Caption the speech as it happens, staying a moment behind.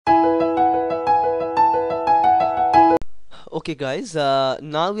Okay guys,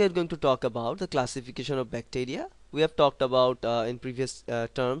 now we are going to talk about the classification of bacteria. We have talked about in previous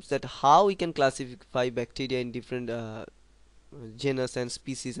terms that how we can classify bacteria in different genus and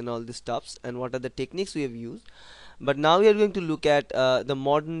species and all these stuffs, and what are the techniques we have used. But now we are going to look at the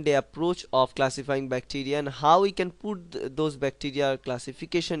modern day approach of classifying bacteria and how we can put those bacteria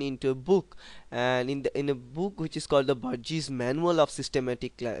classification into a book, and in a book which is called the Bergy's Manual of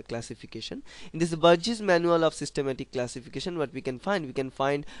Systematic Classification. In this Bergy's Manual of Systematic Classification, what we can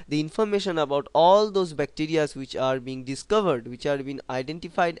find the information about all those bacteria which are being discovered, which are being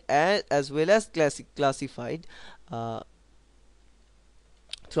identified as well as classified uh,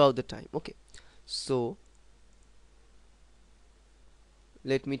 throughout the time. Okay, so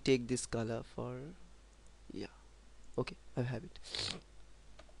let me take this color for, yeah, okay, I have it.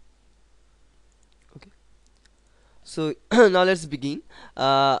 Okay, so now let's begin.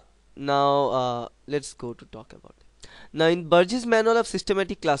 Now let's go to talk about it. Now in Burgess Manual of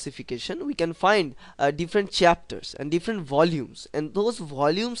Systematic Classification we can find different chapters and different volumes, and those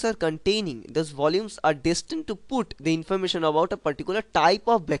volumes are destined to put the information about a particular type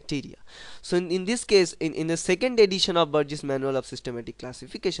of bacteria. So in this case, in the second edition of Burgess Manual of Systematic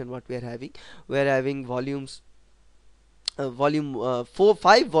Classification, what we are having volumes, volume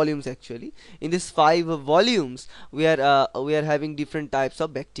 5 volumes actually. In this 5 volumes we are having different types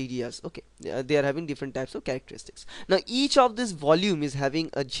of bacteria. Okay, they are having different types of characteristics. Now each of this volume is having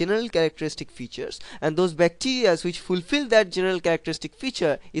a general characteristic features, and those bacteria which fulfill that general characteristic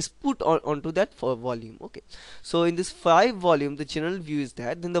feature is put onto that volume. Okay, so in this 5 volume the general view is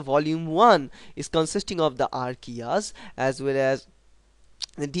that then the volume 1 is consisting of the archaeas as well as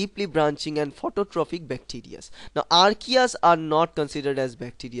the deeply branching and phototrophic bacteria. Now archaeas are not considered as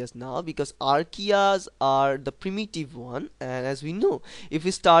bacteria now, because archaeas are the primitive one, and as we know, if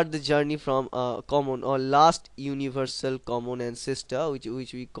we start the journey from a common or last universal common ancestor,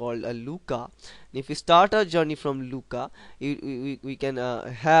 which we call a Luca, and if we start our journey from Luca, we can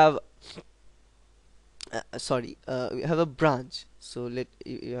have we have a branch. So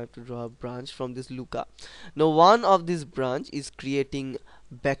you have to draw a branch from this Luca. Now one of this branch is creating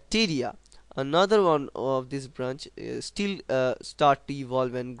bacteria, another one of this branch still start to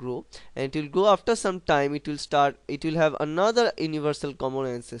evolve and grow, and it will grow. After some time it will have another universal common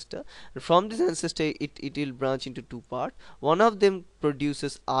ancestor, and from this ancestor it will branch into two parts. One of them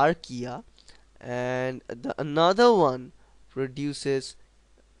produces archaea, and the another one produces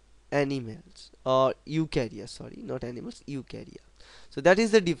animals or eukarya, sorry, not animals, eukarya. So that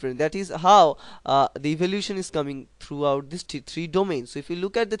is the difference. That is how the evolution is coming throughout these three domains. So if you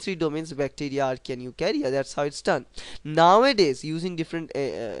look at the three domains, bacteria, archaea and eukarya, that's how it's done. Nowadays, using different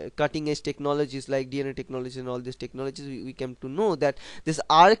cutting edge technologies like DNA technology and all these technologies, we came to know that this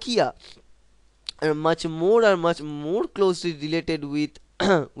archaea are much more closely related with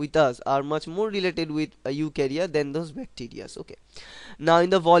with us, are much more related with eukarya than those bacteria. Okay, now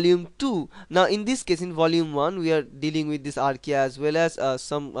in the volume 2, now in this case in volume 1 we are dealing with this archaea as well as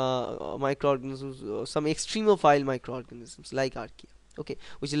some microorganisms, some extremophile microorganisms like archaea, okay,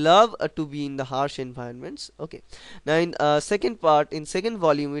 which love to be in the harsh environments. Okay, now in second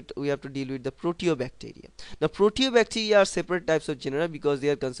volume we have to deal with the proteobacteria. Now proteobacteria are separate types of genera because they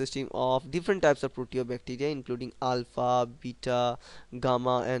are consisting of different types of proteobacteria, including alpha, beta,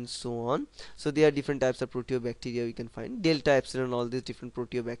 gamma and so on. So there are different types of proteobacteria we can find, delta, epsilon, all these different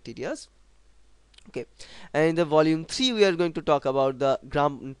proteobacteria. Okay, and in the volume 3 we are going to talk about the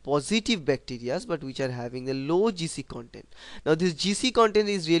gram positive bacteria, but which are having the low GC content. Now this GC content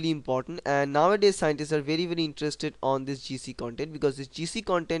is really important, and nowadays scientists are very interested on this GC content, because this GC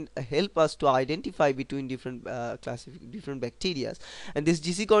content help us to identify between different different bacteria, and this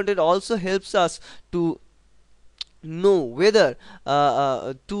GC content also helps us to know whether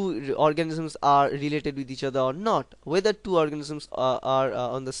two organisms are related with each other or not, whether two organisms are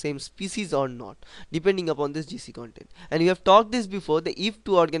on the same species or not, depending upon this GC content. And we have talked this before, that if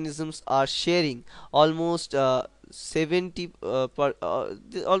two organisms are sharing almost 70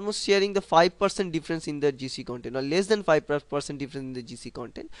 almost sharing the 5% difference in the GC content, or less than 5% difference in the GC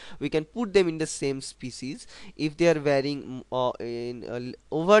content, we can put them in the same species. If they are varying in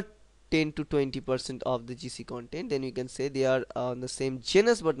over 10 to 20% of the GC content, then we can say they are on the same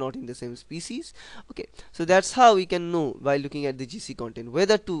genus but not in the same species. Okay, so that's how we can know by looking at the GC content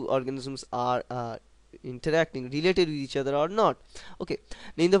whether two organisms are interacting, related with each other or not. Okay,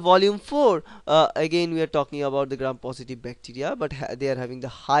 now in the volume 4 again we are talking about the gram positive bacteria, but they are having the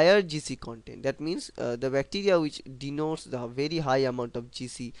higher GC content. That means the bacteria which denotes the very high amount of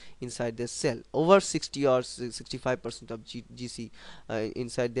GC inside their cell, over 60 or 65% of GC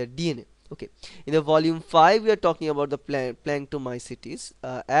inside their DNA. Okay, in the volume 5 we are talking about the planktomycetes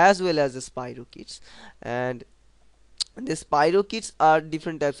as well as the spirochetes. And the spirochetes are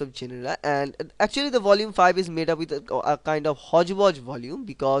different types of genera, and actually the volume 5 is made up with a kind of hodgepodge volume,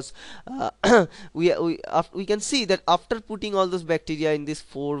 because we can see that after putting all those bacteria in these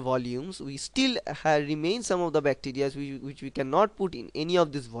 4 volumes, we still remain some of the bacteria which we cannot put in any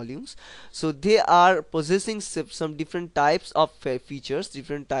of these volumes. So they are possessing some different types of features,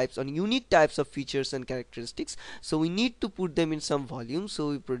 different types and unique types of features and characteristics, so we need to put them in some volumes.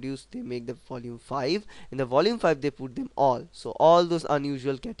 So they make the volume 5. In the volume 5 they put them all, so all those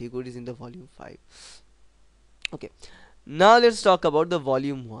unusual categories in the volume 5. Okay, now let's talk about the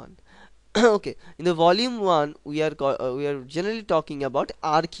volume 1. Okay, in the volume 1 we are generally talking about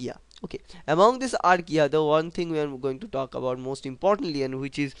archaea. Okay, among this archaea, the one thing we are going to talk about most importantly, and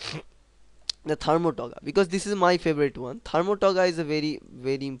which is the thermotoga, because this is my favorite one. Thermotoga is a very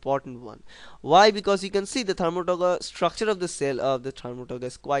important one. Why? Because you can see the thermotoga structure of the cell of the thermotoga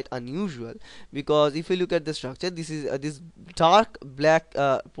is quite unusual, because if you look at the structure, this is this dark black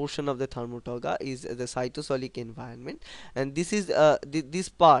portion of the thermotoga is the cytosolic environment, and this is this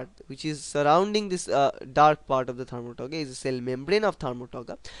part which is surrounding this dark part of the thermotoga is the cell membrane of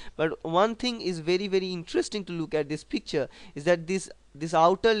thermotoga. But one thing is very interesting to look at this picture is that this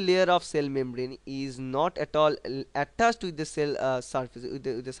outer layer of cell membrane is not at all attached with the cell surface, with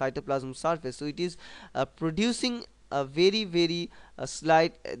the cytoplasm surface, so it is producing a very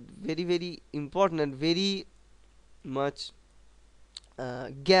slight very important and very much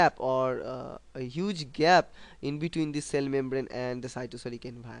gap, or a huge gap in between the cell membrane and the cytosolic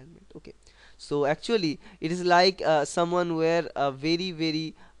environment. Okay, so actually it is like someone wear a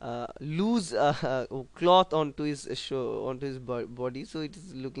very loose cloth onto his onto his body, so it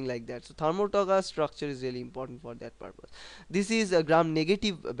is looking like that. So thermotoga structure is really important for that purpose. This is a gram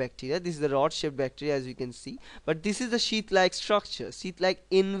negative bacteria. This is the rod shaped bacteria, as you can see, but this is the sheath like structure, sheath like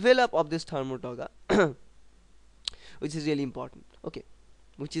envelope of this thermotoga, which is really important. Okay,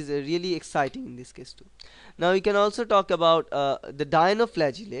 which is really exciting in this case too. Now we can also talk about the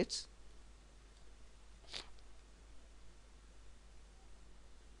dinoflagellates.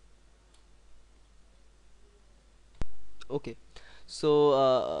 Okay,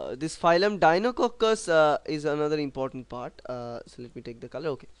 so this phylum Dinococcus is another important part. So let me take the color.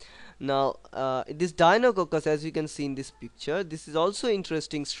 Okay, now this Dinococcus, as you can see in this picture, this is also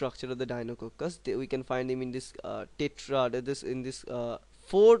interesting structure of the Dinococcus. We can find him in this tetrad, this in this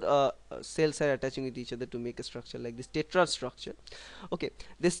four cells are attaching with each other to make a structure like this tetrad structure. Okay,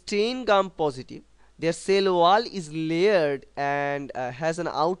 the stain gram positive, their cell wall is layered and has an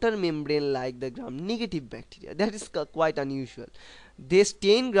outer membrane like the gram negative bacteria. That is quite unusual. They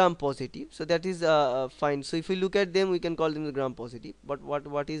stain gram positive, so that is fine. So if we look at them, we can call them the gram positive. But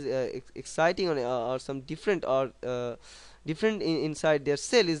what is exciting or some different or different inside their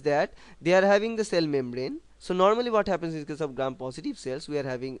cell is that they are having the cell membrane. So normally what happens in case of gram positive cells, we are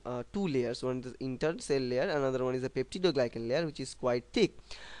having two layers. One is the intern cell layer, another one is the peptidoglycan layer, which is quite thick.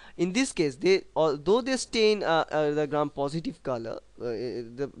 In this case, they although they stain the gram positive color,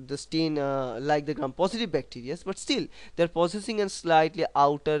 the stain like the gram positive bacteria, but still they are possessing a slightly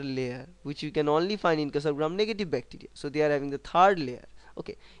outer layer, which you can only find in case of gram negative bacteria. So they are having the third layer.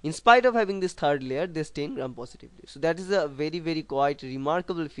 Okay, in spite of having this third layer, they stain gram positively. So that is a very quite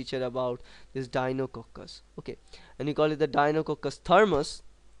remarkable feature about this Dinococcus. Okay, and we call it the Dinococcus thermus,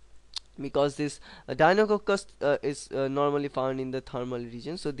 because this Dinococcus is normally found in the thermal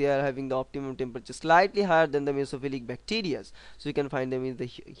region, so they are having the optimum temperature slightly higher than the mesophilic bacteria, so you can find them in the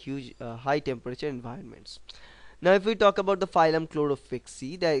huge high temperature environments. Now if we talk about the phylum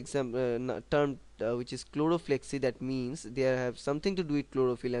Chlorophyxi, the term which is Chlorophyxi, that means they have something to do with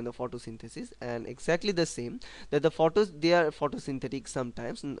chlorophyll and the photosynthesis, and exactly the same, that they are photosynthetic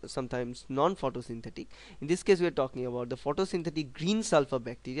sometimes, sometimes non-photosynthetic. In this case we are talking about the photosynthetic green sulfur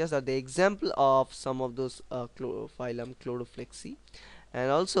bacteria are the example of some of those phylum Chlorophyxi. And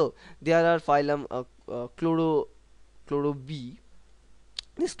also there are phylum Chloro B.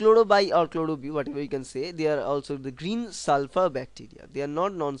 This chlorobi or chlorobi, whatever you can say, they are also the green sulfur bacteria. They are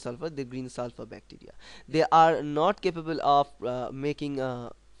not non-sulfur, they are green sulfur bacteria. They are not capable of making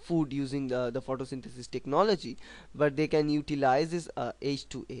food using the photosynthesis technology, but they can utilize this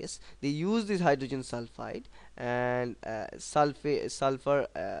H2S. They use this hydrogen sulfide and sulfur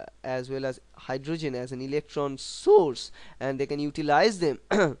as well as hydrogen as an electron source, and they can utilize them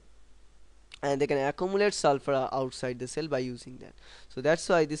and they can accumulate sulfur outside the cell by using that. So that's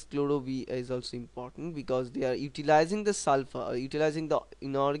why this chloro B is also important, because they are utilizing the sulfur, utilizing the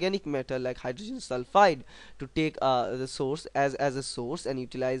inorganic matter like hydrogen sulfide to take the source as a source and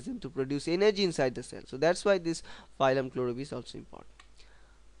utilize them to produce energy inside the cell. So that's why this phylum chloro B is also important.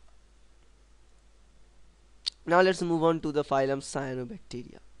 Now let's move on to the phylum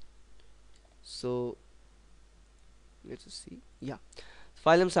cyanobacteria. So let's see, yeah,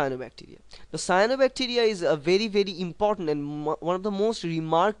 phylum cyanobacteria. The cyanobacteria is a very important and one of the most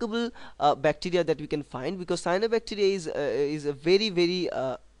remarkable bacteria that we can find, because cyanobacteria is a very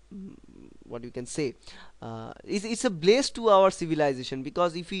what you can say, it's a blaze to our civilization,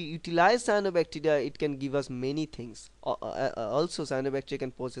 because if we utilize cyanobacteria, it can give us many things. Also cyanobacteria can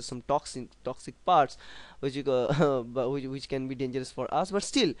possess some toxic parts which which can be dangerous for us, but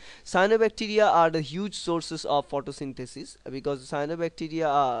still cyanobacteria are the huge sources of photosynthesis, because cyanobacteria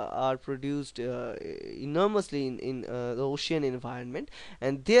are produced enormously in the ocean environment,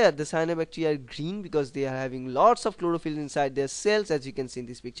 and there the cyanobacteria are green because they are having lots of chlorophyll inside their cells. As you can see in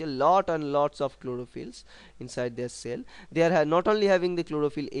this picture, lot and lots of chlorophylls inside their cell. They are not only having the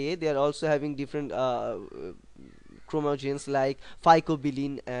chlorophyll A, they are also having different chromogens like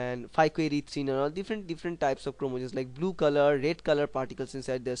phycobilin and phycoerythrin, and all different types of chromogens like blue color, red color particles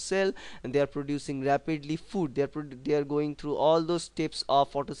inside their cell, and they are producing rapidly food. They are going through all those steps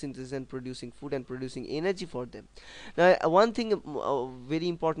of photosynthesis and producing food and producing energy for them. Now one thing very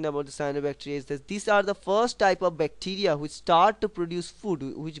important about the cyanobacteria is that these are the first type of bacteria which start to produce food,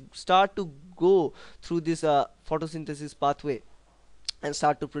 which start to go through this photosynthesis pathway and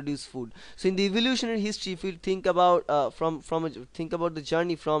start to produce food. So in the evolutionary history, if you think about think about the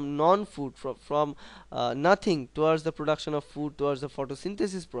journey from non-food, from nothing towards the production of food, towards the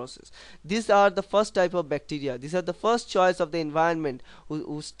photosynthesis process, these are the first type of bacteria. These are the first choice of the environment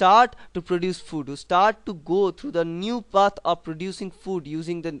who start to produce food, who start to go through the new path of producing food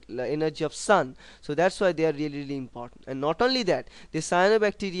using the energy of sun. So that's why they are really important. And not only that, the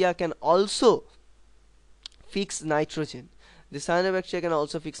cyanobacteria can also fix nitrogen. The cyanobacteria can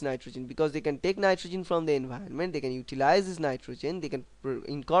also fix nitrogen, because they can take nitrogen from the environment, they can utilize this nitrogen, they can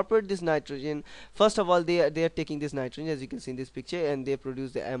incorporate this nitrogen. First of all, they are taking this nitrogen, as you can see in this picture, and they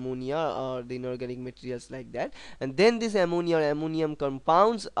produce the ammonia or the inorganic materials like that, and then this ammonia or ammonium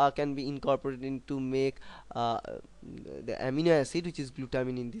compounds can be incorporated into make the amino acid, which is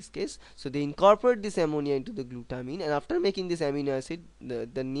glutamine in this case. So they incorporate this ammonia into the glutamine, and after making this amino acid,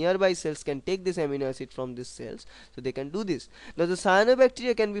 the nearby cells can take this amino acid from these cells. So they can do this. Now the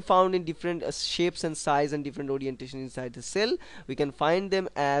cyanobacteria can be found in different shapes and size and different orientation inside the cell. We can find them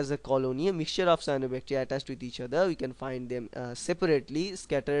as a colony, a mixture of cyanobacteria attached with each other. We can find them separately,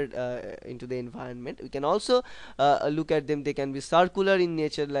 scattered into the environment. We can also look at them. They can be circular in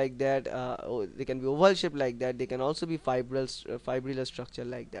nature like that, they can be oval shaped like that, they can also be fibrillar structure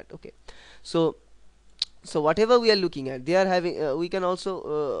like that. Okay, so whatever we are looking at, they are having we can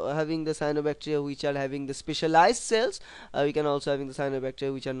also having the cyanobacteria which are having the specialized cells. We can also having the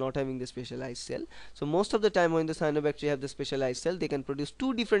cyanobacteria which are not having the specialized cell. So most of the time when the cyanobacteria have the specialized cell, they can produce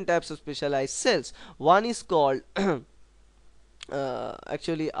two different types of specialized cells. One is called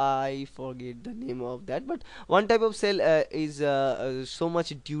actually I forget the name of that, but one type of cell is so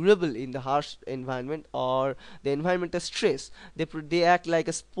much durable in the harsh environment or the environmental stress. They act like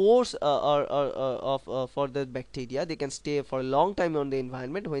a spores for the bacteria. They can stay for a long time on the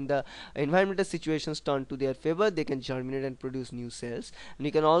environment. When the environmental situations turn to their favor, they can germinate and produce new cells. And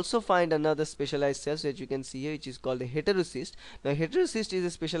you can also find another specialized cells that you can see here, which is called the heterocyst. Now heterocyst is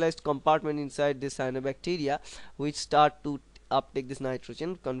a specialized compartment inside this cyanobacteria which start to uptake this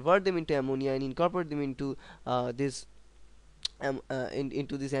nitrogen, convert them into ammonia, and incorporate them into this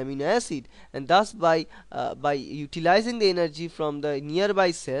into this amino acid, and thus by utilizing the energy from the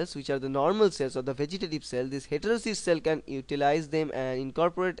nearby cells, which are the normal cells or the vegetative cell, this heterocyst cell can utilize them and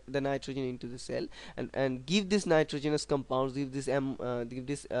incorporate the nitrogen into the cell, and give this nitrogenous compounds, give this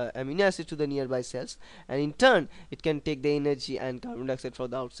amino acid to the nearby cells, and in turn it can take the energy and carbon dioxide from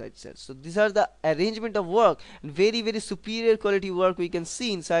the outside cells. So these are the arrangement of work, and very superior quality work we can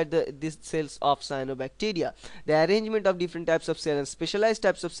see inside these cells of cyanobacteria. The arrangement of different types of cell and specialized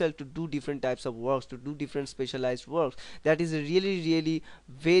types of cell to do different types of works, to do different specialized works, that is a really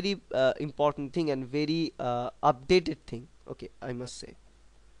very important thing and very updated thing. Okay, I must say.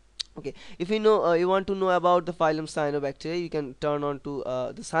 Okay, if you know you want to know about the phylum cyanobacteria, you can turn on to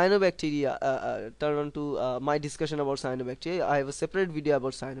the cyanobacteria, turn on to my discussion about cyanobacteria. I have a separate video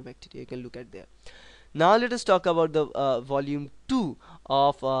about cyanobacteria, you can look at there. Now let us talk about the volume 2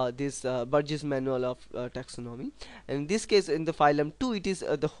 of this Bergy's manual of taxonomy. And in this case, in the phylum 2, it is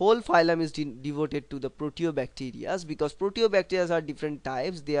the whole phylum is devoted to the proteobacteria, because proteobacteria are different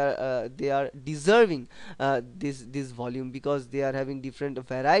types. They are deserving this volume, because they are having different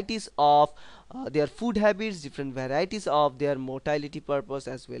varieties of their food habits, different varieties of their motility purpose,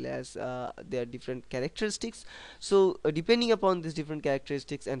 as well as their different characteristics. So depending upon these different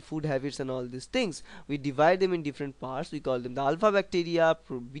characteristics and food habits and all these things, we divide them in different parts. We call them the alpha bacteria,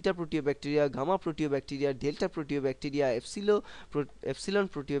 beta proteobacteria, gamma proteobacteria, delta proteobacteria, epsilon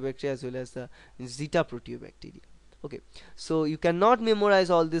proteobacteria, as well as the zeta proteobacteria. Okay, so you cannot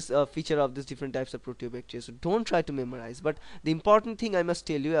memorize all this feature of these different types of proteobacteria, so don't try to memorize. But the important thing I must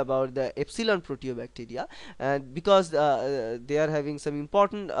tell you about the epsilon proteobacteria, and because they are having some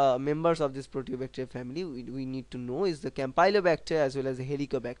important members of this proteobacteria family, we need to know is the campylobacter as well as the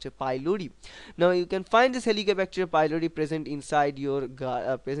helicobacter pylori. Now you can find this helicobacter pylori present inside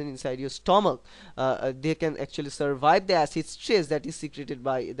your stomach. They can actually survive the acid stress that is secreted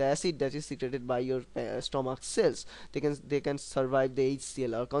by the acid that is secreted by your stomach cells. They can survive the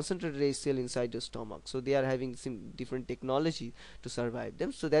HCl or concentrated HCl inside your stomach. So they are having some different technology to survive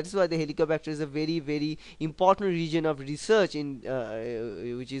them. So that is why the helicobacter is a very, very important region of research in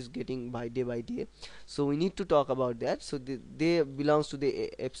which is getting by day. So we need to talk about that. So they belongs to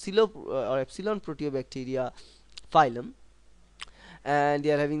the epsilon proteobacteria phylum, and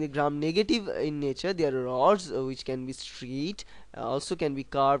they are having the gram negative in nature. They are rods which can be straight, also can be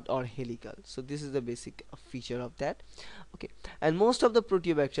curved or helical. So this is the basic feature of that. Okay, and most of the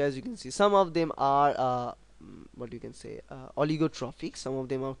proteobacteria, as you can see, some of them are what you can say oligotrophic, some of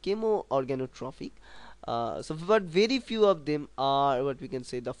them are chemo-organotrophic, but very few of them are what we can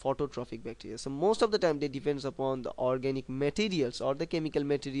say the phototrophic bacteria. So most of the time they depends upon the organic materials or the chemical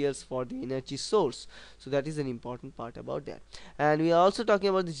materials for the energy source. So that is an important part about that. And we are also talking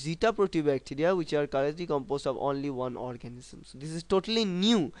about the zeta proteobacteria, which are currently composed of only one organism. So this is totally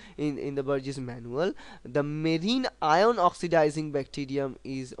new in the Bergy's manual. The marine ion oxidizing bacterium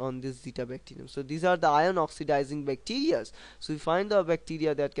is on this zeta bacterium. So these are the ion oxidizing bacteria. So we find the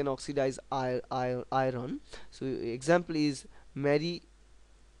bacteria that can oxidize iron. So example is Mary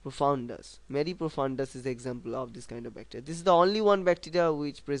profundus. Mary profundus is the example of this kind of bacteria. This is the only one bacteria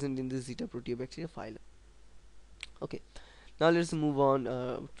which present in the zeta proteobacteria phylum. Okay, now let's move on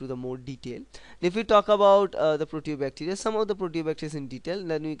to the more detail. If we talk about the proteobacteria, some of the proteobacteria in detail,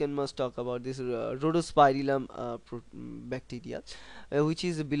 then we must talk about this rhodospirillum bacteria, which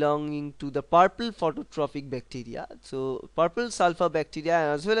is belonging to the purple phototrophic bacteria. So purple sulfur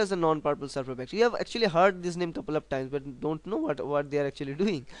bacteria as well as the non-purple sulfur bacteria. You have actually heard this name couple of times, but don't know what they are actually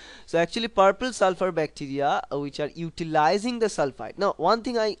doing. So actually purple sulfur bacteria which are utilizing the sulfide. Now one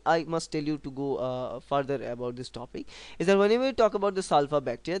thing I must tell you to go further about this topic is that whenever we talk about the sulfur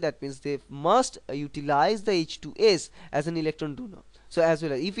bacteria, that means they must utilize the H2S as an electron donor. So as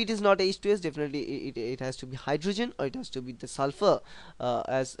well as if it is not H2S, definitely it has to be hydrogen, or it has to be the sulfur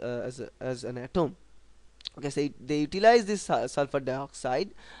as an atom. Okay, so they utilize this sulfur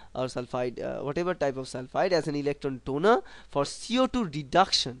dioxide or sulfide, whatever type of sulfide, as an electron donor for CO2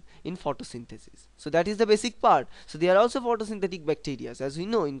 reduction in photosynthesis. So that is the basic part. So they are also photosynthetic bacteria. As we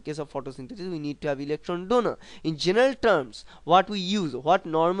know, in case of photosynthesis, we need to have electron donor. In general terms, what we use, what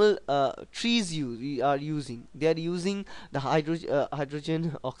normal trees we are using, they are using the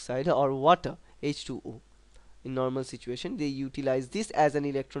hydrogen oxide or water, H2O. In normal situation, they utilize this as an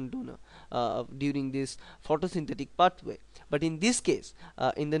electron donor during this photosynthetic pathway. But in this case,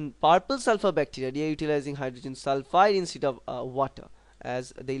 in the purple sulfur bacteria, they are utilizing hydrogen sulfide instead of water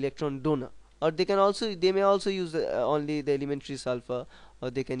as the electron donor. Or they may also use only the elementary sulfur, or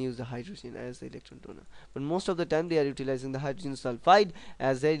they can use the hydrogen as the electron donor. But most of the time they are utilizing the hydrogen sulfide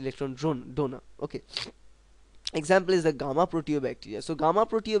as the electron donor. Okay. Example is the gamma proteobacteria. So gamma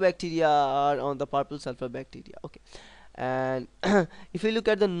proteobacteria are on the purple sulfur bacteria. Okay, and if you look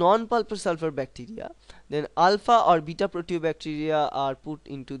at the non-purple sulfur bacteria, then alpha or beta proteobacteria are put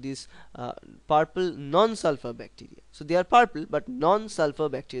into this purple non-sulfur bacteria. So they are purple but non-sulfur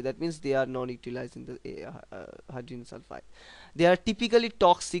bacteria. That means they are not utilizing the hydrogen sulfide. They are typically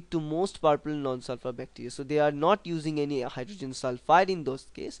toxic to most purple non-sulfur bacteria. So they are not using any hydrogen sulfide in those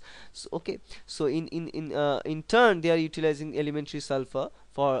cases. So, okay, so in turn they are utilizing elementary sulfur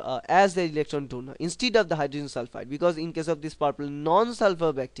for as the electron donor instead of the hydrogen sulfide, because in case of this purple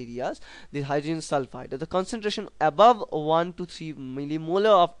non-sulfur bacteria, the hydrogen sulfide, the concentration above 1 to 3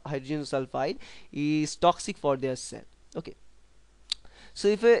 millimolar of hydrogen sulfide is toxic for their cell. Okay, So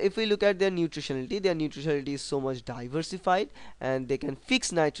if we look at their nutritionality is so much diversified, and they can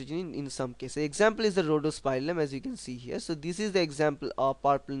fix nitrogen in some cases. Example is the rhodospirillum, as you can see here. So this is the example of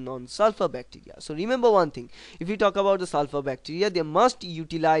purple non-sulfur bacteria. So remember one thing: if we talk about the sulfur bacteria, they must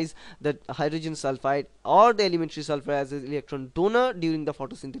utilize the hydrogen sulfide or the elementary sulfur as an electron donor during the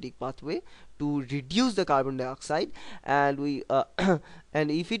photosynthetic pathway to reduce the carbon dioxide. And we and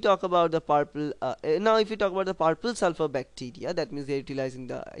if we talk about the purple now if we talk about the purple sulfur bacteria, that means they are utilizing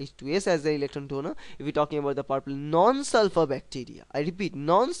the H2S as the electron donor. If we're talking about the purple non-sulfur bacteria, I repeat,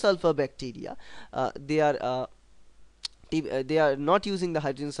 non-sulfur bacteria, they are not using the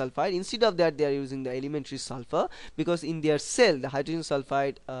hydrogen sulfide. Instead of that, they are using the elementary sulfur, because in their cell the hydrogen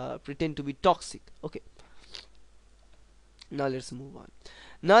sulfide pretend to be toxic. Okay, now let's move on.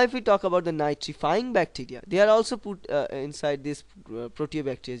 Now if we talk about the nitrifying bacteria, they are also put inside this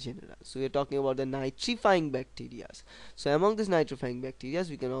proteobacteria genera. So we are talking about the nitrifying bacteria. So among these nitrifying bacteria,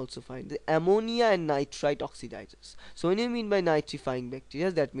 we can also find the ammonia and nitrite oxidizers. So when you mean by nitrifying bacteria,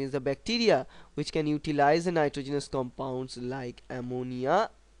 that means the bacteria which can utilize the nitrogenous compounds like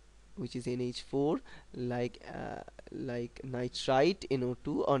ammonia, which is NH4, like nitrite,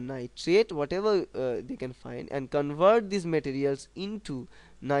 NO2, or nitrate, whatever they can find, and convert these materials into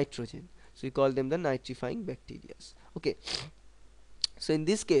nitrogen. So we call them the nitrifying bacteria. Okay, so in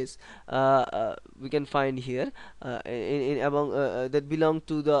this case we can find here among that belong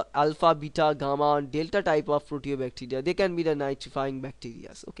to the alpha, beta, gamma and delta type of proteobacteria. They can be the nitrifying bacteria.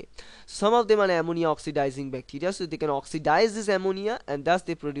 Okay, some of them are ammonia oxidizing bacteria, so they can oxidize this ammonia and thus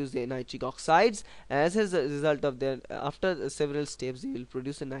they produce the nitric oxides. As a result of their, after several steps, they will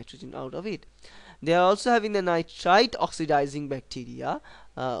produce the nitrogen out of it. They are also having the nitrite oxidizing bacteria,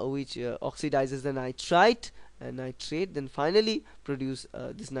 which oxidizes the nitrite and nitrate, then finally produce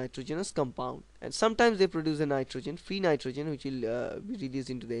this nitrogenous compound. And sometimes they produce a nitrogen, free nitrogen, which will be released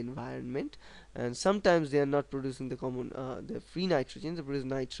into the environment. And sometimes they are not producing the common the free nitrogen, they produce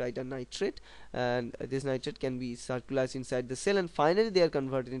nitrite and nitrate, and this nitrate can be circularized inside the cell, and finally they are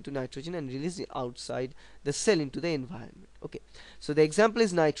converted into nitrogen and released outside the cell into the environment. Okay, so the example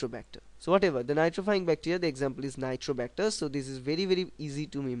is nitrobacter. So whatever the nitrifying bacteria, the example is nitrobacter. So this is very easy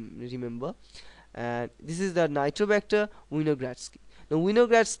to remember. And this is the nitrobacter Winogradsky. Now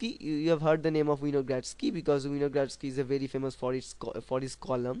Winogradsky, you have heard the name of Winogradsky because Winogradsky is a very famous for its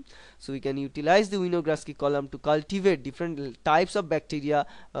column. So we can utilize the Winogradsky column to cultivate different types of bacteria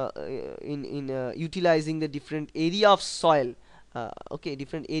in utilizing the different area of soil. Okay,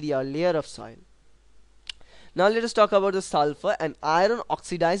 different area or layer of soil. Now let us talk about the sulfur and iron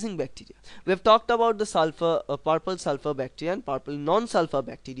oxidizing bacteria. We have talked about the sulfur, purple sulfur bacteria and purple non-sulfur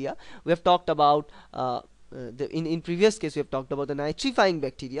bacteria. We have talked about in previous case we have talked about the nitrifying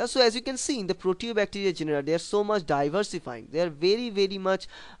bacteria. So as you can see in the proteobacteria genera, they are so much diversifying. They are very much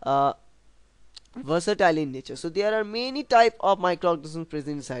versatile in nature. So there are many type of microorganisms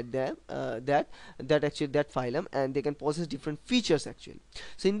present inside them, that phylum, and they can possess different features actually.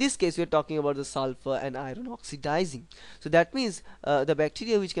 So in this case we are talking about the sulfur and iron oxidizing. So that means the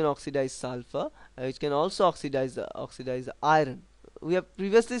bacteria which can oxidize sulfur, which can also oxidize the iron. We have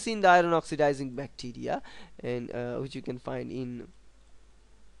previously seen the iron oxidizing bacteria, and which you can find in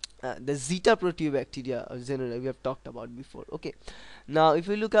the zeta proteobacteria genera we have talked about before. Okay, now if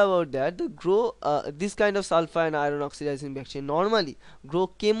we look about that, the grow this kind of sulfur and iron oxidizing bacteria normally grow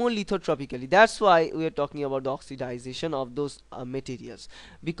chemolithotropically. That's why we are talking about the oxidization of those materials,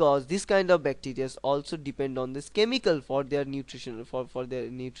 because this kind of bacteria also depend on this chemical for their nutritional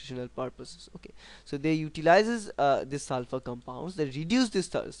nutritional purposes. Okay, so they utilizes this sulfur compounds, they reduce this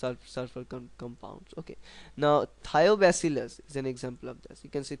sulfur compounds. Okay, now thiobacillus is an example of this.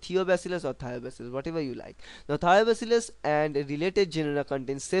 You can say Thiobacillus or Thiobacillus, whatever you like. Now Thiobacillus and related genera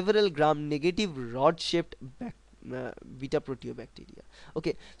contain several gram-negative rod-shaped beta proteobacteria.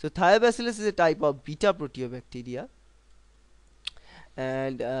 Okay, so Thiobacillus is a type of beta proteobacteria,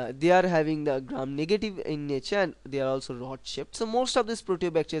 and they are having the gram-negative in nature, and they are also rod-shaped. So most of these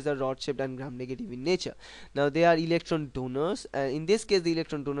proteobacteria are rod-shaped and gram-negative in nature. Now they are electron donors, and in this case the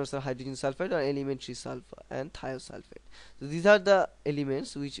electron donors are hydrogen sulfide or elementary sulfur and thiosulfate. So these are the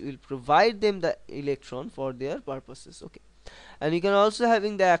elements which will provide them the electron for their purposes. Okay, and you can also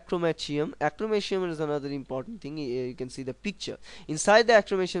having the acromatium. Acromatium is another important thing. You can see the picture. Inside the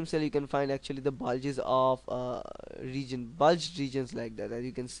acromatium cell you can find actually the bulges of bulged regions like that, as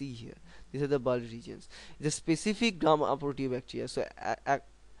you can see here. These are the bulged regions. The specific gamma proteobacteria. So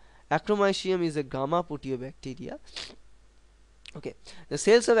acromatium is a gamma proteobacteria. Okay, the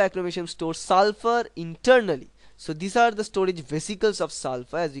cells of acromatium store sulfur internally. So these are the storage vesicles of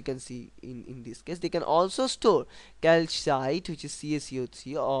sulfur, as you can see in this case. They can also store calcite, which is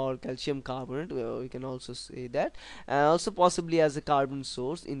CaCO3, or calcium carbonate, we can also say that, and also possibly as a carbon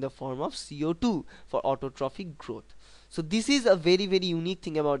source in the form of CO2 for autotrophic growth. So this is a very unique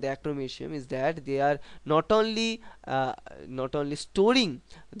thing about the actinium, is that they are not only storing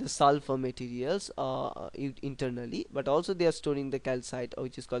the sulfur materials internally, but also they are storing the calcite,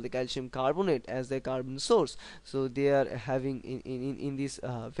 which is called the calcium carbonate, as their carbon source. So they are having in these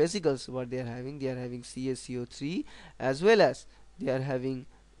vesicles, what they are having CaCO3, as well as they are having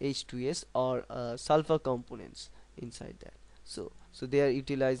H2S, or sulfur components inside that. So they are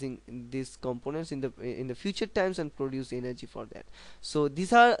utilizing these components in the future times and produce energy for that. So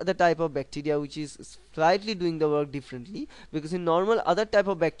these are the type of bacteria which is slightly doing the work differently, because in normal other type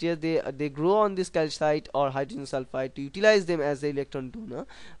of bacteria, they grow on this calcite or hydrogen sulfide to utilize them as the electron donor.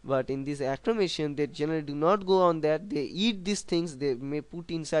 But in this actinium, they generally do not go on that. They eat these things. They may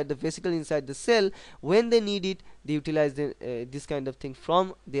put inside the vesicle, inside the cell. When they need it, they utilize this kind of thing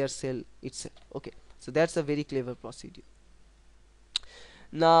from their cell itself. Okay, so that's a very clever procedure.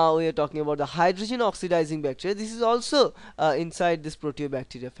 Now we are talking about the hydrogen oxidizing bacteria. This is also inside this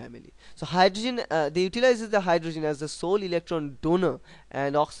proteobacteria family. So hydrogen, they utilizes the hydrogen as the sole electron donor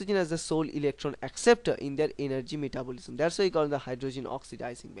and oxygen as the sole electron acceptor in their energy metabolism. That's why we call them the hydrogen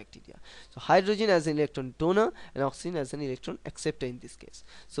oxidizing bacteria. So hydrogen as an electron donor and oxygen as an electron acceptor in this case.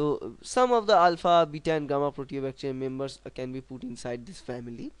 So some of the alpha, beta and gamma proteobacteria members can be put inside this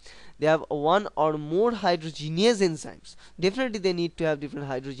family. They have one or more hydrogenase enzymes. Definitely they need to have different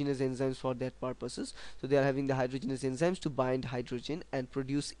hydrogenase enzymes for that purposes. So they are having the hydrogenase enzymes to bind hydrogen and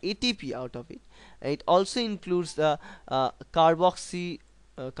produce ATP out of it. And it also includes the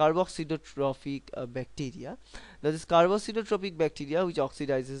carboxydotrophic bacteria. Now this carboxydotrophic bacteria which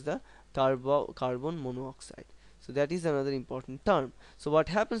oxidizes the carbon monoxide. So that is another important term. So what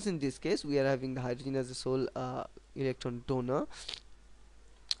happens in this case, we are having the hydrogen as a sole electron donor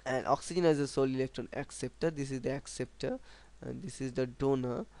and oxygen as a sole electron acceptor. This is the acceptor and this is the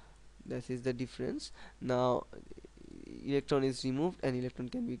donor. That is the difference. Now electron is removed and electron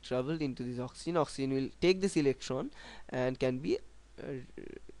can be traveled into this oxygen. Oxygen will take this electron and can be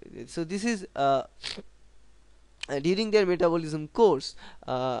so this is during their metabolism course,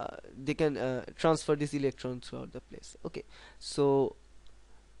 they can transfer this electron throughout the place. Okay, so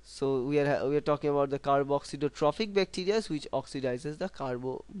we are talking about the carboxydotrophic bacteria which oxidizes the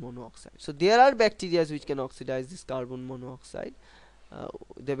carbon monoxide. So there are bacteria which can oxidize this carbon monoxide.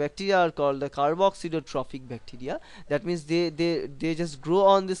 The bacteria are called the carboxydotrophic bacteria. That means they just grow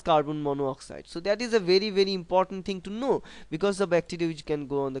on this carbon monoxide. So that is a very important thing to know, because the bacteria which can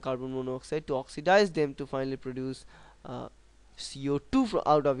go on the carbon monoxide to oxidize them to finally produce CO2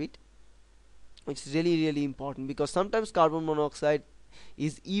 out of it, which is really important, because sometimes carbon monoxide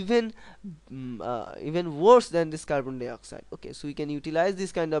is even worse than this carbon dioxide. Okay, so we can utilize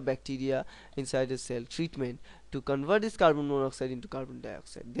this kind of bacteria inside a cell treatment to convert this carbon monoxide into carbon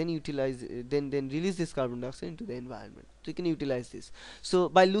dioxide, then utilize then release this carbon dioxide into the environment. So you can utilize this. So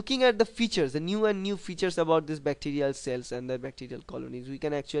by looking at the features, the new features about this bacterial cells and the bacterial colonies, we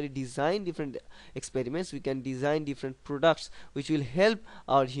can actually design different experiments. We can design different products which will help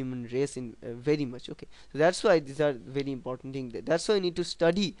our human race in very much. Okay, so that's why these are very important things. That's why we need to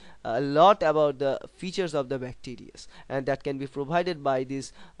study a lot about the features of the bacteria, and that can be provided by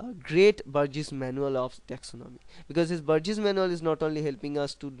this great Bergy's manual of taxonomy. Because this Bergy's manual is not only helping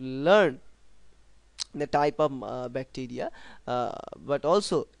us to learn the type of bacteria, but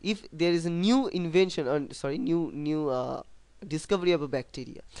also if there is a new invention or new discovery of a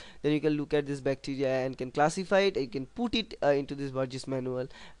bacteria, then you can look at this bacteria and can classify it. You can put it into this Bergy's manual,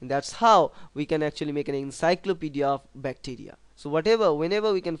 and that's how we can actually make an encyclopedia of bacteria. So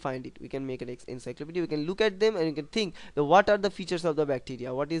whenever we can find it, we can make an encyclopedia. We can look at them and you can think what are the features of the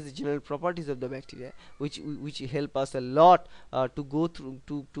bacteria, what is the general properties of the bacteria, which help us a lot to go through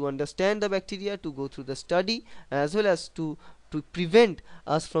to understand the bacteria, to go through the study, as well as to prevent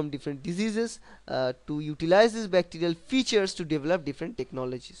us from different diseases, to utilize these bacterial features to develop different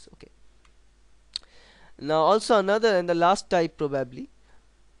technologies. Okay. Now also another and the last type probably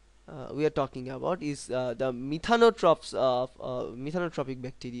we are talking about is the methanotrophs of methanotrophic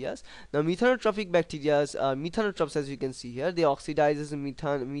bacteria. Now methanotrophic bacteria, methanotrophes, as you can see here, they oxidizes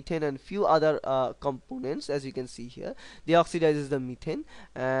methane and few other components. As you can see here, they oxidizes the methane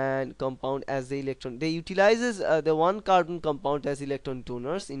and compound as the electron. They utilizes the one carbon compound as electron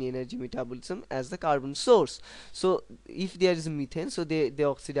donors in energy metabolism as the carbon source. So if there is methane, so they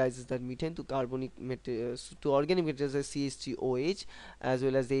oxidizes that methane to carbonic to organic materials as CH3OH, as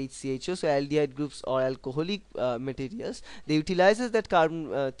well as the CHO, so aldehyde groups or alcoholic materials. They utilizes that carbon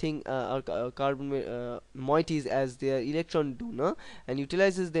carbon moieties as their electron donor and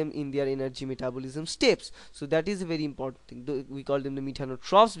utilizes them in their energy metabolism steps. So that is a very important thing. We call them the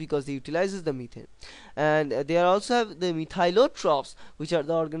methanotrophs because they utilizes the methane. And they are also have the methylotrophs, which are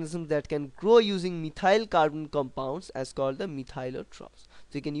the organisms that can grow using methyl carbon compounds, as called the methylotrophs.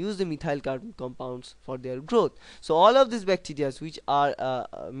 So you can use the methyl carbon compounds for their growth. So all of these bacteria which are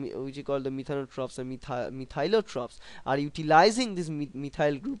which you call the methanotrophs or methylotrophs are utilizing this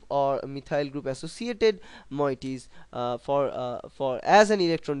methyl group or methyl group associated moieties for as an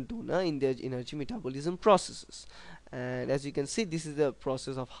electron donor in their energy metabolism processes. And as you can see, this is the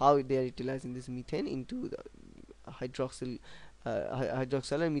process of how they are utilizing this methane into the hydroxyl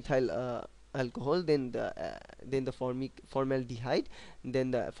and methyl alcohol, then the formaldehyde,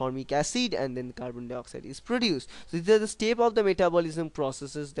 then the formic acid, and then carbon dioxide is produced. So these are the step of the metabolism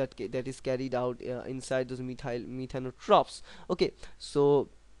processes that is carried out inside those methanotrophs. Okay, so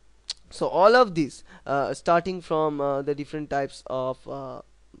all of these starting from the different types of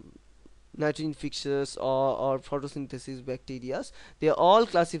nitrogen fixers or photosynthesis bacteria, they are all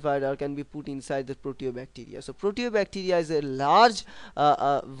classified or can be put inside the proteobacteria. So proteobacteria is a large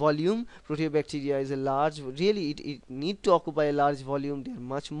volume. Proteobacteria is a large, really it need to occupy a large volume. They are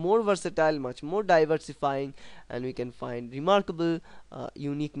much more versatile, much more diversifying, and we can find remarkable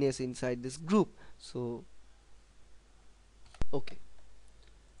uniqueness inside this group. So okay,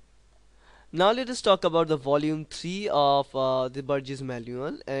 now let us talk about the volume 3 of the Bergy's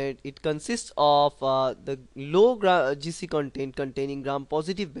manual, and it consists of the low GC content containing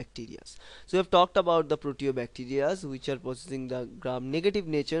gram-positive bacteria. So we have talked about the proteobacteria, which are possessing the gram-negative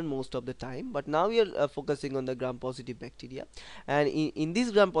nature most of the time, but now we are focusing on the gram-positive bacteria. And in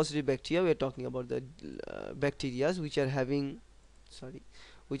these gram-positive bacteria, we are talking about the bacteria which are having,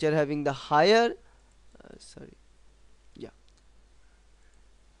 the higher,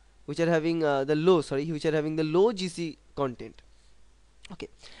 which are having the low GC content. Okay,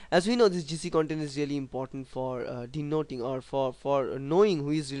 as we know, this GC content is really important for denoting or for knowing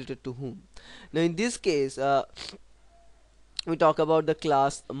who is related to whom. Now in this case, we talk about the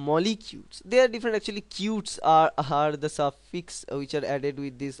class molecules. They are different. Actually, cutes are the suffix which are added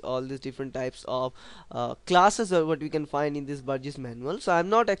with this all these different types of classes, or what we can find in this Bergy's manual. So I'm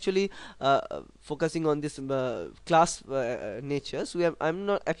not actually focusing on this class natures. I'm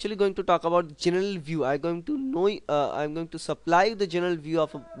not actually going to talk about the general view. I'm going to supply the general view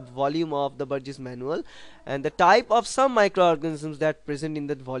of a volume of the Bergy's manual and the type of some microorganisms that present in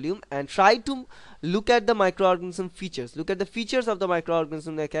that volume, and try to look at the microorganism features. Look at the features of the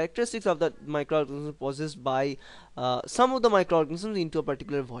microorganism, the characteristics of the microorganism possessed by some of the microorganisms into a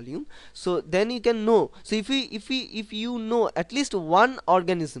particular volume. So then you can know. So if you know at least one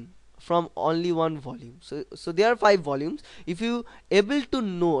organism from only one volume, so there are 5 volumes. If you able to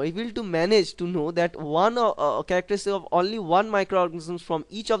manage to know that one characteristic of only one microorganisms from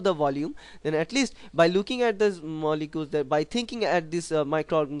each of the volume, then at least by looking at these molecules, that by thinking at these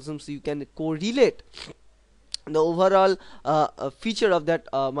microorganisms, you can correlate the overall feature of that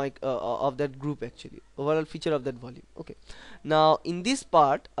group, actually overall feature of that volume. Okay, now in this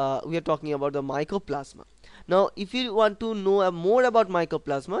part we are talking about the mycoplasma. Now if you want to know more about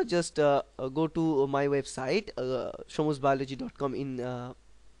mycoplasma, just go to my website shomusbiology.com. In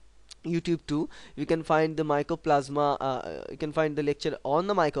YouTube too, you can find the mycoplasma, you can find the lecture on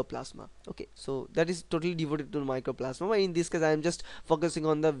the mycoplasma. Okay, so that is totally devoted to mycoplasma, but in this case I am just focusing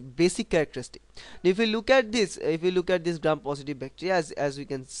on the basic characteristic. Now if you look at this gram-positive bacteria, as we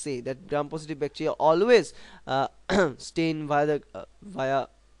can say that gram-positive bacteria always stain via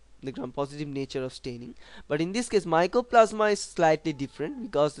the gram-positive nature of staining, but in this case mycoplasma is slightly different,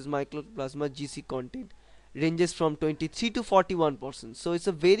 because this mycoplasma GC content ranges from 23 to 41%. So it's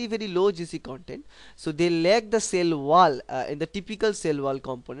a very low GC content. So they lack the cell wall in the typical cell wall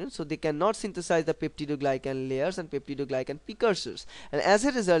component, so they cannot synthesize the peptidoglycan layers and peptidoglycan precursors, and as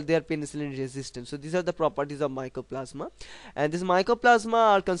a result they are penicillin resistant. So these are the properties of mycoplasma, and this mycoplasma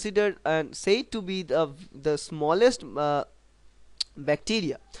are considered and said to be the smallest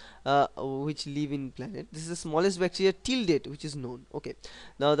bacteria which live in planet. This is the smallest bacteria till date which is known. Okay,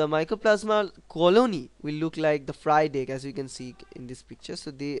 now the mycoplasma colony will look like the fried egg, as you can see in this picture.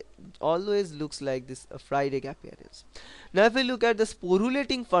 So they always looks like this fried egg appearance. Now if we look at the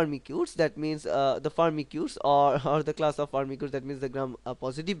sporulating firmicutes, that means the firmicutes or the class of firmicutes, that means the gram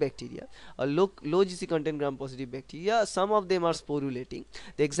positive bacteria or low GC content gram positive bacteria, some of them are sporulating.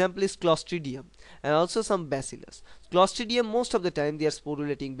 The example is Clostridium and also some Bacillus. Clostridium, most of the time they are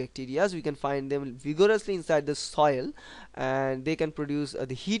sporulating bacteria. We can find them vigorously inside the soil, and they can produce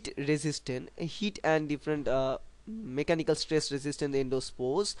the heat resistant, heat and different mechanical stress resistant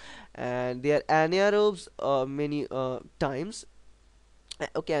endospores, and they are anaerobes many times.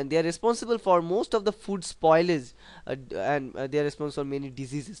 Okay, and they are responsible for most of the food spoilage, and they are responsible for many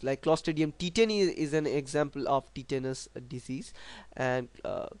diseases like Clostridium tetani is an example of tetanus disease, and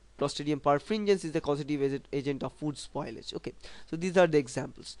Clostridium perfringens is the causative agent of food spoilage. Okay, so these are the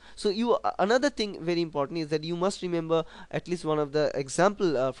examples. So you another thing very important is that you must remember at least one of the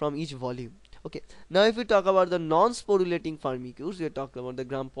example from each volume. Okay, now if we talk about the non-sporulating firmicutes, we are talking about the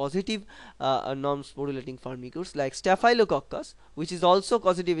gram positive non-sporulating firmicutes like Staphylococcus, which is also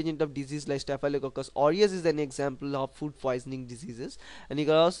causative agent of disease like Staphylococcus aureus is an example of food poisoning diseases, and you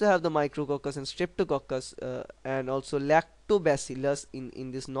can also have the Micrococcus and Streptococcus and also Lactobacillus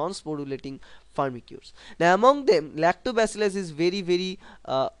in this non-sporulating firmicutes. Now among them, Lactobacillus is very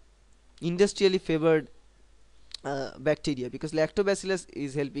industrially favored bacteria, because lactobacillus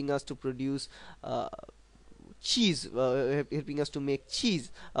is helping us to produce cheese, helping us to make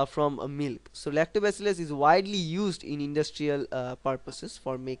cheese from milk. So lactobacillus is widely used in industrial purposes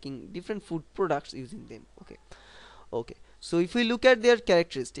for making different food products using them. Okay, so if we look at their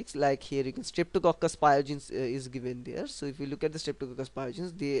characteristics, like here you can Streptococcus pyogenes is given there. So if you look at the Streptococcus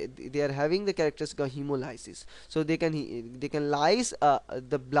pyogenes, they are having the characteristic of hemolysis, so they can lyse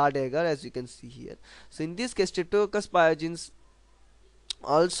the blood agar, as you can see here. So in this case, Streptococcus pyogenes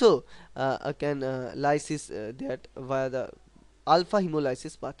also can lysis that via the alpha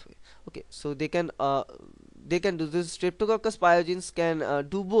hemolysis pathway. Okay, so they can do this. Streptococcus pyogenes can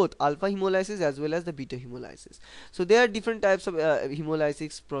do both alpha hemolysis as well as the beta hemolysis. So there are different types of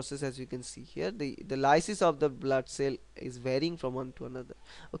hemolysis process, as you can see here. The lysis of the blood cell is varying from one to another.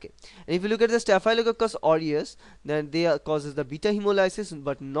 Okay, and if you look at the Staphylococcus aureus, then they causes the beta hemolysis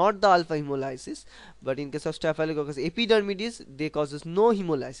but not the alpha hemolysis. But in case of Staphylococcus epidermidis, they causes no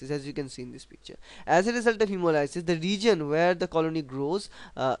hemolysis, as you can see in this picture. As a result of hemolysis, the region where the colony grows,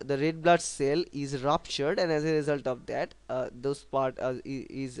 the red blood cell is ruptured, and as a result of that, those part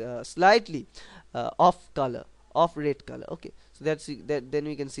is slightly off color, off red color. Okay, so that then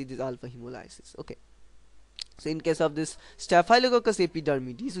we can see this alpha hemolysis. Okay, so in case of this Staphylococcus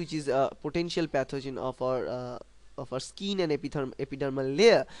epidermidis, which is a potential pathogen of our skin and epidermal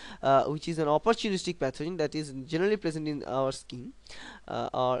layer, which is an opportunistic pathogen that is generally present in our skin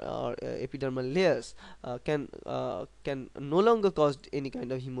or epidermal layers, can no longer cause any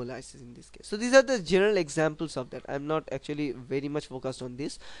kind of hemolysis in this case. So these are the general examples of that. I'm not actually very much focused on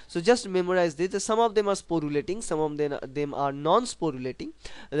this, so just memorize this. Some of them are sporulating, some of them are non-sporulating.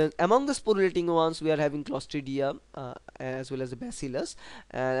 Then among the sporulating ones, we are having Clostridia as well as the Bacillus,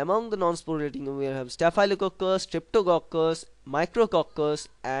 and among the non-sporulating we have Staphylococcus, Streptococcus, Micrococcus,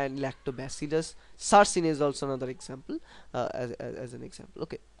 and Lactobacillus. Sarcine is also another example, as an example.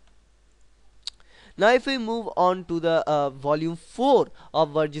 Okay, now if we move on to the volume 4 of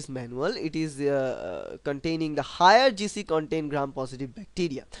Bergy's manual, it is containing the higher GC content gram positive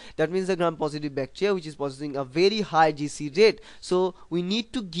bacteria. That means the gram positive bacteria which is possessing a very high GC rate. So we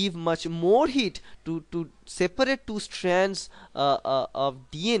need to give much more heat to separate two strands of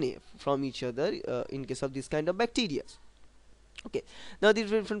DNA from each other in case of this kind of bacteria. Okay, now these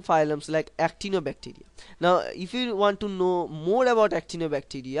different phylums like actinobacteria. Now if you want to know more about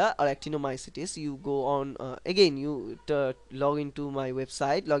actinobacteria or actinomycetes, you go on again, you log into my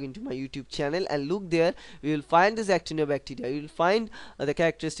website, log into my YouTube channel and look there. You will find this actinobacteria. You will find the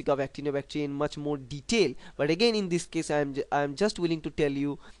characteristic of actinobacteria in much more detail, but again in this case I am just willing to tell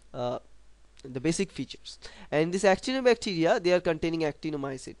you the basic features. And this actinobacteria, they are containing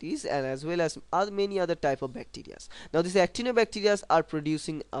actinomycetes and as well as many other type of bacteria. Now these actinobacteria are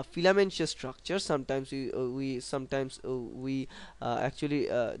producing a filamentous structure. Sometimes we actually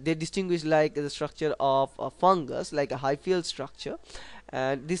they distinguish like the structure of a fungus, like a hyphaeal structure,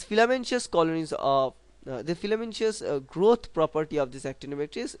 and these filamentous colonies of the filamentous growth property of this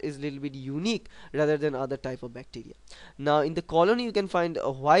actinobacteria is a little bit unique rather than other type of bacteria. Now in the colony you can find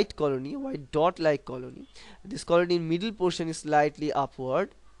a white colony, white dot like colony. This colony in middle portion is slightly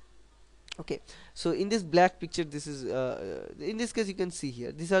upward. Okay, so in this black picture, this is in this case you can see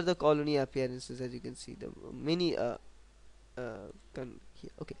here, these are the colony appearances, as you can see the many here.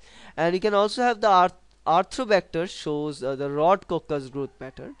 Okay, and you can also have the earth Arthrobacter shows the rod coccus growth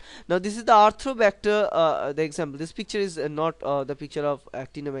pattern. Now this is the Arthrobacter, the example. This picture is not the picture of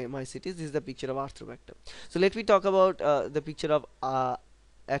actinomycetes. This is the picture of Arthrobacter. So let me talk about the picture of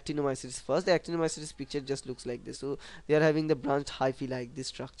actinomycetes first. The actinomycetes picture just looks like this. So they are having the branched hyphae like this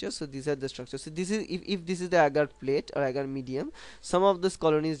structure. So these are the structures. So this is, if this is the agar plate or agar medium, some of this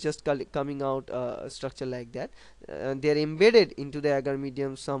colony is just coming out structure like that, and they are embedded into the agar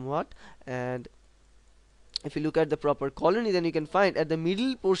medium somewhat. And if you look at the proper colony, then you can find at the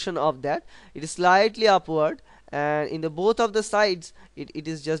middle portion of that it is slightly upward, and in the both of the sides it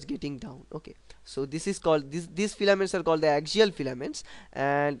is just getting down. Okay, so this is called, these filaments are called the axial filaments,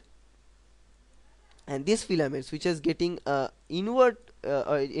 and these filaments which is getting inward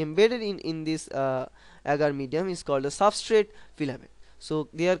embedded in this agar medium is called the substrate filament. So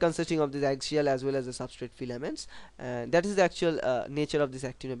they are consisting of this axial as well as the substrate filaments, and that is the actual nature of this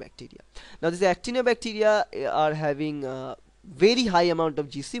actinobacteria. Now these actinobacteria are having very high amount of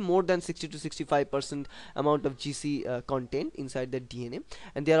GC, more than 60 to 65% amount of GC content inside the DNA,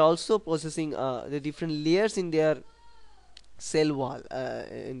 and they are also possessing the different layers in their cell wall,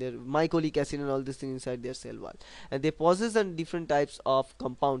 in their mycolic acid and all this thing inside their cell wall, and they possess different types of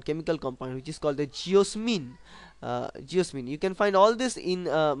compound, chemical compound, which is called the geosmin. Geosmin, you can find all this in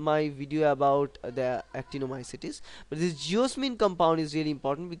my video about the actinomycetes, but this geosmin compound is really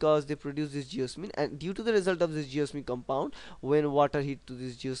important because they produce this geosmin, and due to the result of this geosmin compound, when water hit to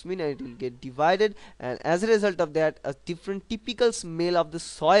this geosmin, and it will get divided, and as a result of that, a different typical smell of the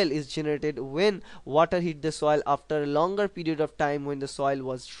soil is generated when water hit the soil after a longer period of time when the soil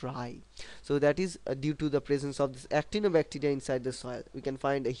was dry. So that is due to the presence of this actinobacteria inside the soil. We can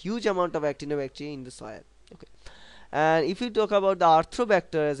find a huge amount of actinobacteria in the soil. Okay, and if you talk about the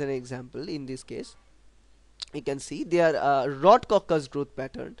Arthrobacter as an example, in this case you can see they are rod coccus growth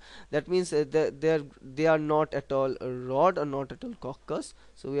pattern. That means they are not at all a rod or not at all coccus.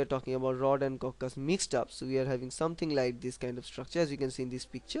 So we are talking about rod and coccus mixed up. So we are having something like this kind of structure, as you can see in this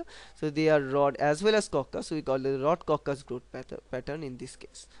picture. So they are rod as well as coccus, so we call it rod coccus growth pattern in this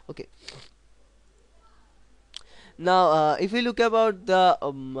case. Okay, now if we look about the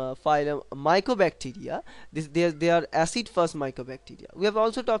phylum mycobacteria, they are acid first mycobacteria. We have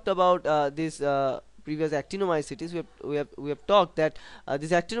also talked about this previous actinomycetes. We have talked that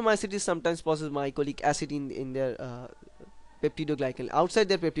this actinomycetes sometimes possess mycolic acid in their peptidoglycan, outside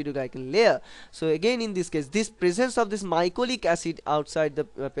their peptidoglycan layer. So again, in this case, this presence of this mycolic acid outside the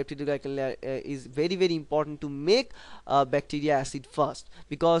peptidoglycan layer is very very important to make bacteria acid first,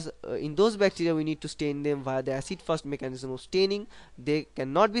 because in those bacteria we need to stain them via the acid first mechanism of staining. They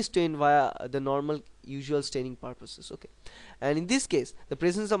cannot be stained via the normal usual staining purposes. Okay, and in this case, the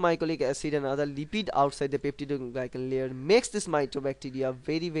presence of mycolic acid and other lipid outside the peptidoglycan layer makes this mycobacteria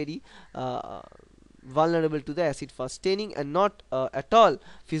very very vulnerable to the acid fast staining, and not at all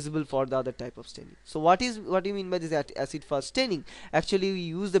feasible for the other type of staining. So what do you mean by this acid fast staining? Actually, we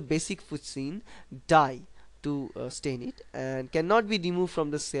use the basic fuchsin dye to stain it, and cannot be removed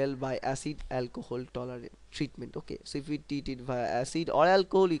from the cell by acid alcohol tolerant treatment. Okay, so if we treat it via acid or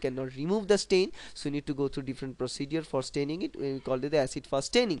alcohol, you cannot remove the stain, so you need to go through different procedure for staining it. We call it the acid fast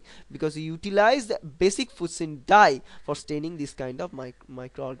staining, because you utilize the basic fuchsin dye for staining this kind of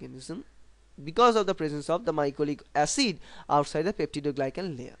microorganism, because of the presence of the mycolic acid outside the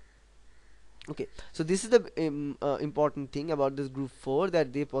peptidoglycan layer. Okay, so this is the important thing about this group 4,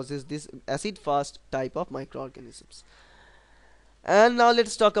 that they possess this acid fast type of microorganisms. And now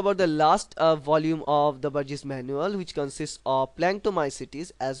let's talk about the last volume of the Bergy's manual, which consists of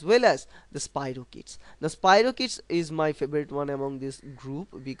planktomycetes as well as the spirochetes. The spirochetes is my favorite one among this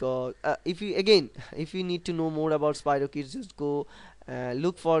group, because if you need to know more about spirochetes, just go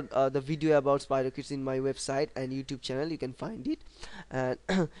look for the video about spirochetes in my website and YouTube channel. You can find it. And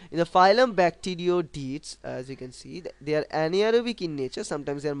in the phylum Bacteriodeids, as you can see, they are anaerobic in nature.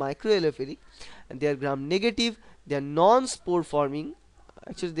 Sometimes they are microallophilic, and they are gram negative. They are non-spore forming.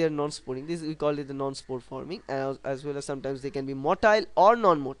 Actually, they are non-sporing. This we call it the non-spore forming, as well as sometimes they can be motile or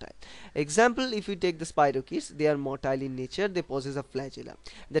non-motile. Example: if you take the spirochetes, they are motile in nature. They possess a flagella.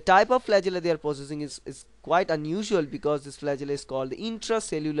 The type of flagella they are possessing is quite unusual, because this flagella is called the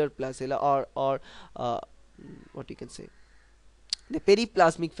intracellular flagella, or what you can say, the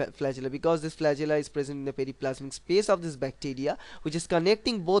periplasmic flagella, because this flagella is present in the periplasmic space of this bacteria, which is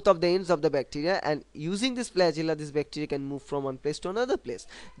connecting both of the ends of the bacteria, and using this flagella, this bacteria can move from one place to another place.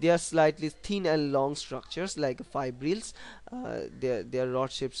 They are slightly thin and long structures like fibrils. They are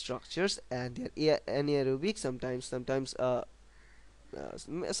rod shaped structures, and they are anaerobic. Sometimes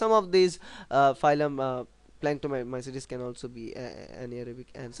some of these phylum planktomycetes can also be anaerobic,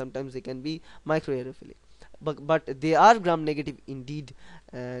 and sometimes they can be microaerophilic, but they are gram negative indeed,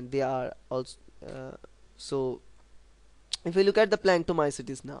 and they are also so if we look at the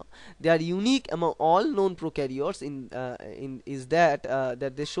planktomycetes now, they are unique among all known prokaryotes in is that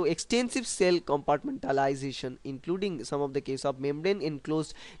that they show extensive cell compartmentalization, including some of the case of membrane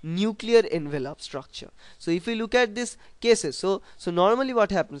enclosed nuclear envelope structure. So if we look at these cases, so normally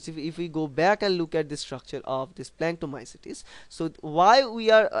what happens if we go back and look at the structure of this planktomycetes, so why we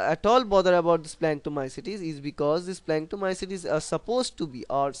are at all bother about this planktomycetes is because this planktomycetes are supposed to be,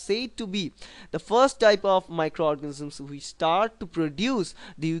 or said to be, the first type of microorganisms which start to produce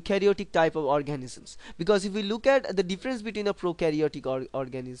the eukaryotic type of organisms. Because if we look at the difference between a prokaryotic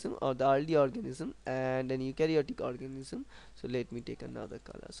organism, or the early organism, and an eukaryotic organism, so let me take another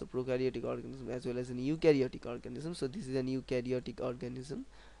color. So prokaryotic organism as well as an eukaryotic organism. So this is an eukaryotic organism,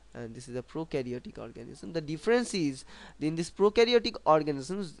 and this is a prokaryotic organism. The difference is, in this prokaryotic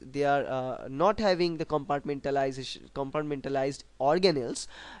organisms, they are not having the compartmentalized organelles,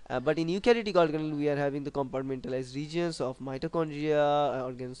 but in eukaryotic organelle we are having the compartmentalized regions of mitochondria,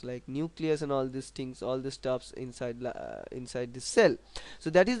 organs like nucleus, and all these things, all the stuffs inside this cell. So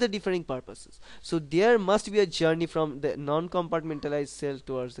that is the differing purposes. So there must be a journey from the non-compartmentalized cell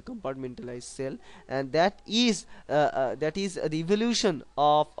towards the compartmentalized cell, and that is the evolution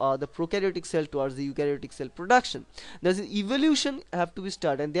of the prokaryotic cell towards the eukaryotic cell production. Thus evolution have to be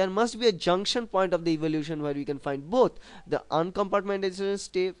started, and there must be a junction point of the evolution where we can find both the uncompartmentalization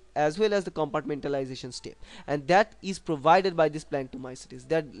step as well as the compartmentalization step, and that is provided by this planktomycetes.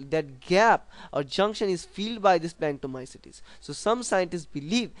 That gap or junction is filled by this planktomycetes. So some scientists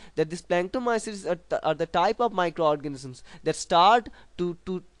believe that this planktomycetes are the type of microorganisms that start to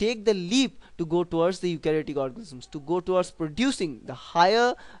take the leap to go towards the eukaryotic organisms, to go towards producing the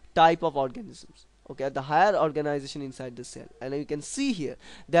higher type of organisms, okay, the higher organization inside the cell. And you can see here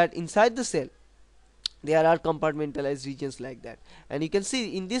that inside the cell there are compartmentalized regions like that, and you can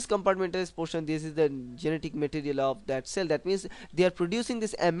see in this compartmentalized portion, this is the genetic material of that cell. That means they are producing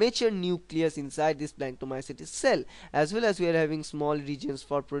this amateur nucleus inside this planktomycetes cell, as well as we are having small regions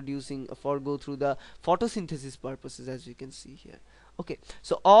for producing, for go through the photosynthesis purposes, as you can see here. Okay,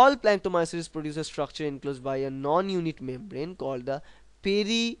 so all planktomycetes produce a structure enclosed by a non-unit membrane called the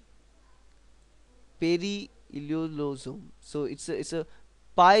periileolosome. So it's a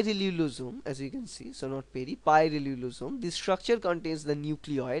pyrrolylosome, as you can see. So not pyrrolylosome. This structure contains the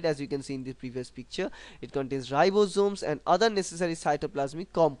nucleoid, as you can see in the previous picture. It contains ribosomes and other necessary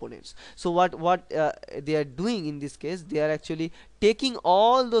cytoplasmic components. So what they are doing in this case, they are actually taking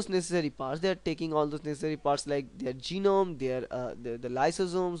all those necessary parts. They are taking all those necessary parts like their genome, their the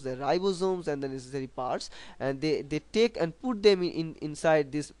lysosomes, their ribosomes, and the necessary parts, and they take and put them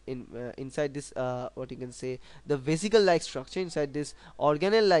inside this what you can say, the vesicle like structure, inside this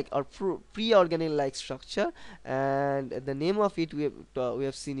organelle like or pre-organelle like structure. And the name of it we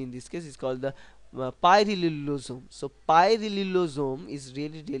have seen in this case is called the pyrrolylosome. So pyrrolylosome is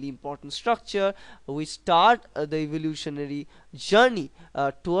really important structure which start the evolutionary journey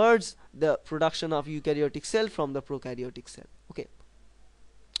towards the production of eukaryotic cell from the prokaryotic cell. Okay,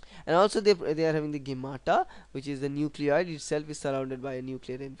 and also they are having the gemata, which is the nucleoid itself is surrounded by a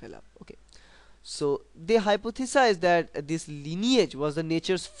nuclear envelope. Okay, so they hypothesized that this lineage was the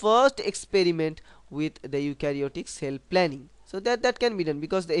nature's first experiment with the eukaryotic cell planning. So that can be done,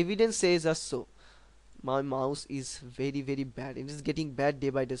 because the evidence says us so. My mouse is very bad. It is getting bad day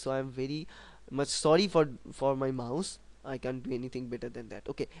by day, so I am very much sorry for my mouse. I can't do anything better than that.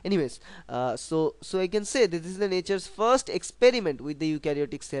 Okay, anyways, so I can say that this is the nature's first experiment with the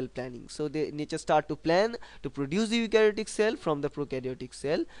eukaryotic cell planning. So the nature start to plan to produce the eukaryotic cell from the prokaryotic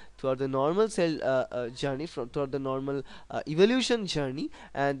cell toward the normal cell journey, toward the normal evolution journey,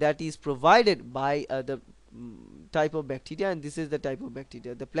 and that is provided by the type of bacteria. And this is the type of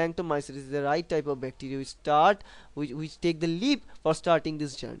bacteria. The planktomycetes is the right type of bacteria which take the leap for starting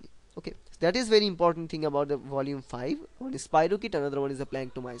this journey. Okay, so that is very important thing about the volume 5. One is spirochete, another one is the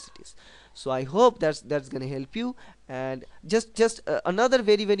planktomycetes. So I hope that's gonna help you. And just another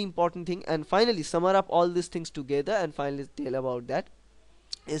very important thing, and finally sum up all these things together and finally tell about that,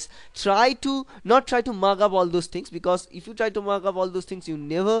 is not try to mug up all those things, because if you try to mug up all those things, you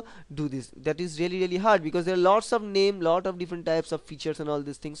never do this. That is really hard, because there are lots of lot of different types of features and all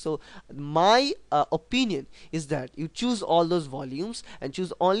these things. So my opinion is that you choose all those volumes and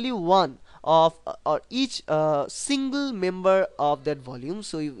choose only one of or each single member of that volume.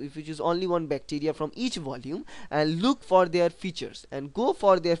 So if you choose only one bacteria from each volume and look for their features and go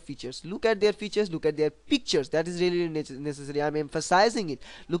for their features, look at their features, look at their pictures, that is really necessary, I'm emphasizing it.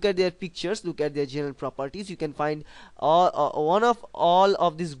 Look at their pictures, look at their general properties. You can find one of all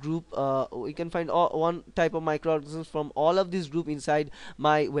of this group, we can find one type of microorganisms from all of this group inside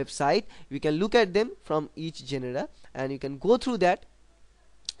my website. We can look at them from each genera, and you can go through that,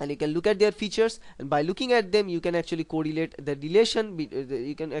 and you can look at their features, and by looking at them you can actually correlate the relation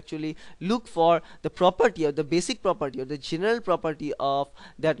you can actually look for the property or the basic property or the general property of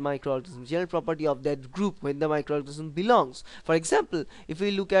that microorganism, general property of that group when the microorganism belongs. For example, if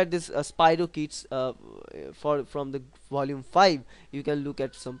we look at this spirochetes from the volume 5, you can look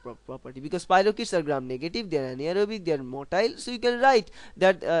at some property, because spirochetes are gram negative, they are anaerobic, they are motile, so you can write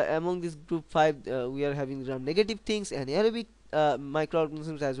that among this group 5 we are having gram negative things, anaerobic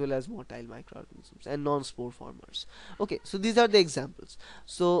microorganisms, as well as motile microorganisms and non-spore formers. Okay, so these are the examples.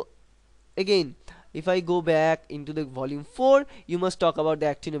 So again, if I go back into the volume 4, you must talk about the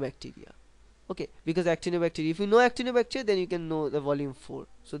actinobacteria. Okay, because actinobacteria, if you know actinobacteria, then you can know the volume 4.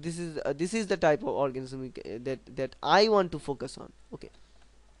 So this is the type of organism that I want to focus on. Okay,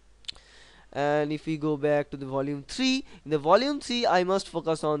 and if we go back to the volume 3, in the volume 3 I must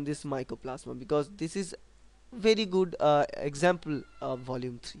focus on this mycoplasma, because this is very good example of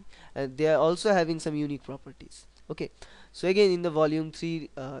volume 3, and they are also having some unique properties. Okay, so again in the volume 3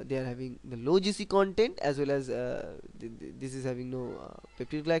 they are having the low GC content, as well as this is having no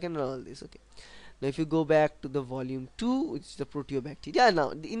peptidoglycan and all this. Okay, now if you go back to the volume 2, which is the proteobacteria, now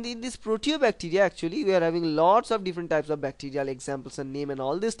in this proteobacteria actually we are having lots of different types of bacterial examples and name and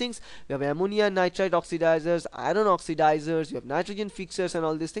all these things. We have ammonia nitrite oxidizers, iron oxidizers, you have nitrogen fixers and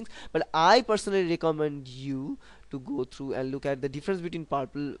all these things, but I personally recommend you to go through and look at the difference between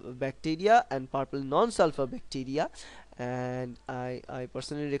purple bacteria and purple non-sulfur bacteria, and I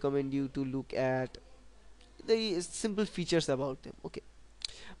personally recommend you to look at the simple features about them. Okay,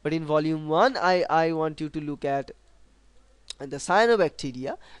 but in volume 1 I want you to look at the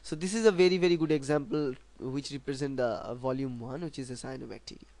cyanobacteria. So this is a very good example which represent the volume 1, which is the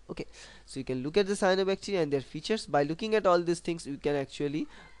cyanobacteria. Okay, so you can look at the cyanobacteria and their features. By looking at all these things, you can actually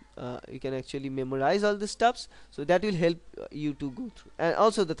memorize all the stuffs, so that will help you to go through. And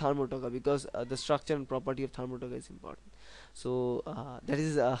also the thermotoga, because the structure and property of thermotoga is important. So that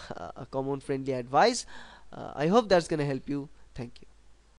is a common friendly advice. I hope that's gonna help you. Thank you.